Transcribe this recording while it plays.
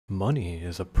Money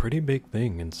is a pretty big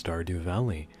thing in Stardew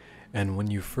Valley, and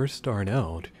when you first start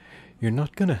out, you're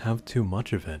not gonna have too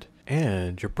much of it,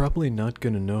 and you're probably not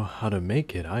gonna know how to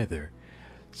make it either.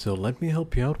 So let me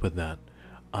help you out with that.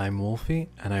 I'm Wolfie,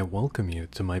 and I welcome you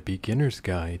to my beginner's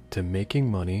guide to making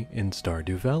money in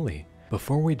Stardew Valley.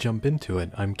 Before we jump into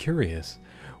it, I'm curious,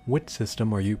 which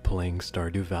system are you playing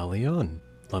Stardew Valley on?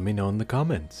 Let me know in the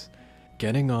comments.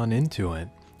 Getting on into it,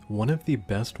 one of the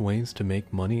best ways to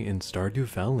make money in Stardew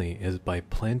Valley is by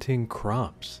planting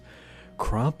crops.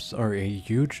 Crops are a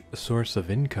huge source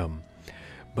of income,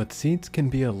 but seeds can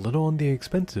be a little on the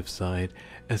expensive side,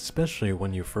 especially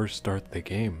when you first start the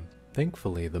game.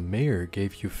 Thankfully, the mayor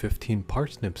gave you 15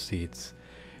 parsnip seeds.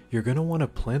 You're going to want to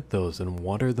plant those and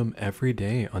water them every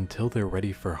day until they're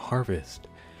ready for harvest.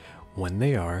 When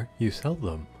they are, you sell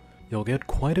them. You'll get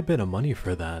quite a bit of money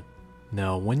for that.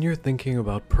 Now, when you're thinking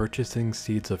about purchasing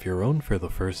seeds of your own for the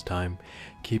first time,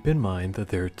 keep in mind that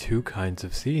there are two kinds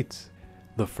of seeds.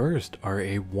 The first are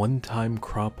a one-time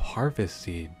crop harvest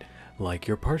seed, like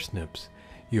your parsnips.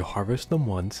 You harvest them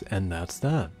once and that's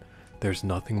that. There's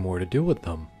nothing more to do with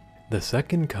them. The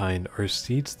second kind are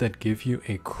seeds that give you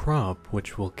a crop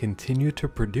which will continue to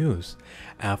produce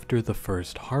after the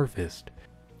first harvest.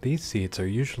 These seeds are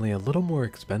usually a little more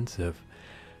expensive.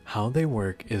 How they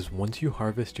work is once you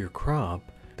harvest your crop,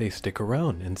 they stick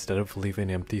around instead of leaving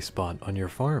an empty spot on your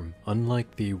farm,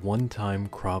 unlike the one-time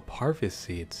crop harvest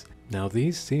seeds. Now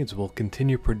these seeds will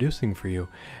continue producing for you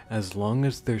as long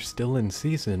as they're still in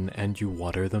season and you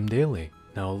water them daily.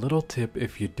 Now a little tip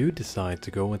if you do decide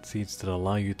to go with seeds that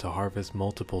allow you to harvest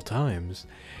multiple times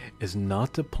is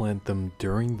not to plant them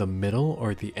during the middle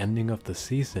or the ending of the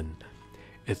season.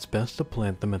 It's best to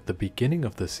plant them at the beginning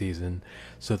of the season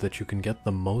so that you can get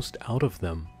the most out of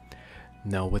them.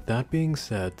 Now with that being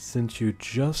said, since you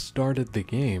just started the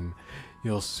game,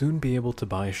 you'll soon be able to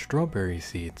buy strawberry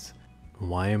seeds.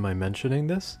 Why am I mentioning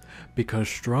this? Because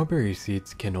strawberry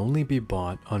seeds can only be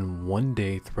bought on one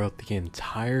day throughout the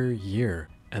entire year,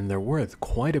 and they're worth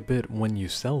quite a bit when you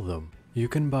sell them. You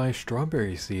can buy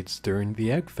strawberry seeds during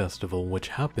the Egg Festival, which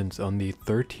happens on the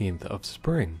 13th of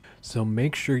spring. So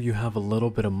make sure you have a little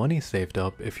bit of money saved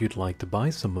up if you'd like to buy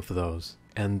some of those.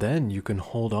 And then you can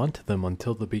hold on to them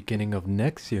until the beginning of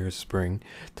next year's spring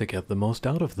to get the most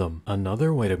out of them.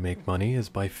 Another way to make money is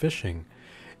by fishing.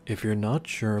 If you're not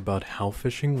sure about how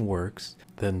fishing works,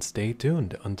 then stay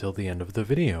tuned until the end of the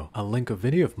video. I'll link a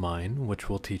video of mine which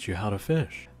will teach you how to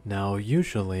fish. Now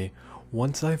usually,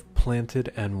 once I've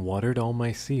planted and watered all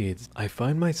my seeds, I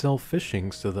find myself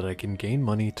fishing so that I can gain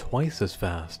money twice as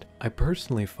fast. I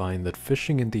personally find that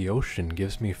fishing in the ocean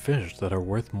gives me fish that are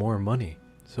worth more money.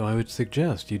 So I would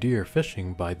suggest you do your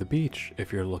fishing by the beach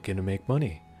if you're looking to make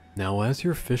money. Now as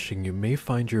you're fishing, you may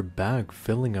find your bag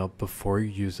filling up before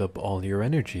you use up all your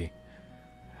energy.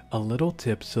 A little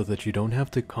tip so that you don't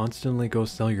have to constantly go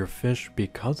sell your fish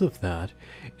because of that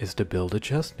is to build a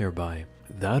chest nearby.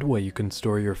 That way you can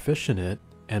store your fish in it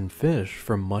and fish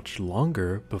for much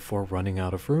longer before running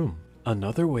out of room.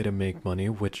 Another way to make money,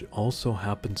 which also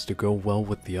happens to go well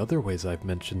with the other ways I've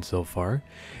mentioned so far,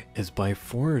 is by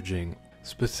foraging.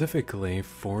 Specifically,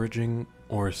 foraging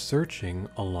or searching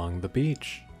along the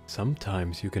beach.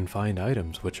 Sometimes you can find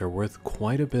items which are worth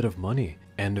quite a bit of money,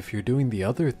 and if you're doing the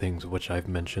other things which I've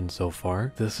mentioned so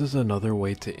far, this is another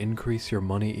way to increase your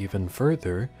money even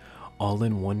further, all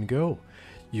in one go.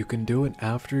 You can do it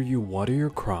after you water your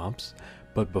crops,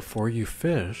 but before you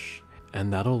fish,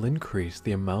 and that'll increase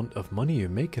the amount of money you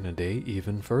make in a day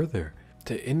even further.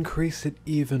 To increase it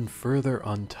even further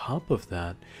on top of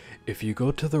that, if you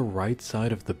go to the right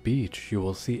side of the beach, you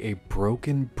will see a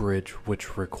broken bridge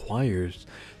which requires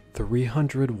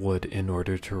 300 wood in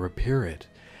order to repair it.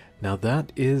 Now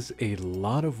that is a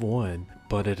lot of wood,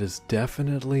 but it is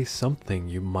definitely something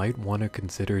you might want to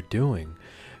consider doing,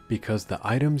 because the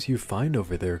items you find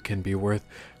over there can be worth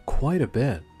quite a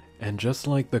bit. And just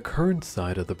like the current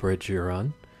side of the bridge you're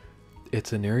on,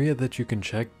 it's an area that you can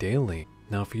check daily.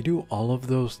 Now if you do all of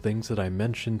those things that I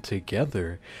mentioned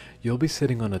together, you'll be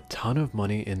sitting on a ton of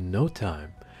money in no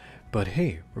time. But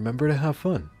hey, remember to have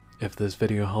fun. If this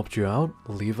video helped you out,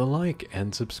 leave a like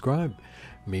and subscribe.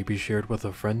 Maybe share it with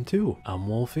a friend too. I'm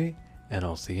Wolfie, and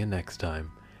I'll see you next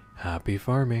time. Happy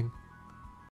farming!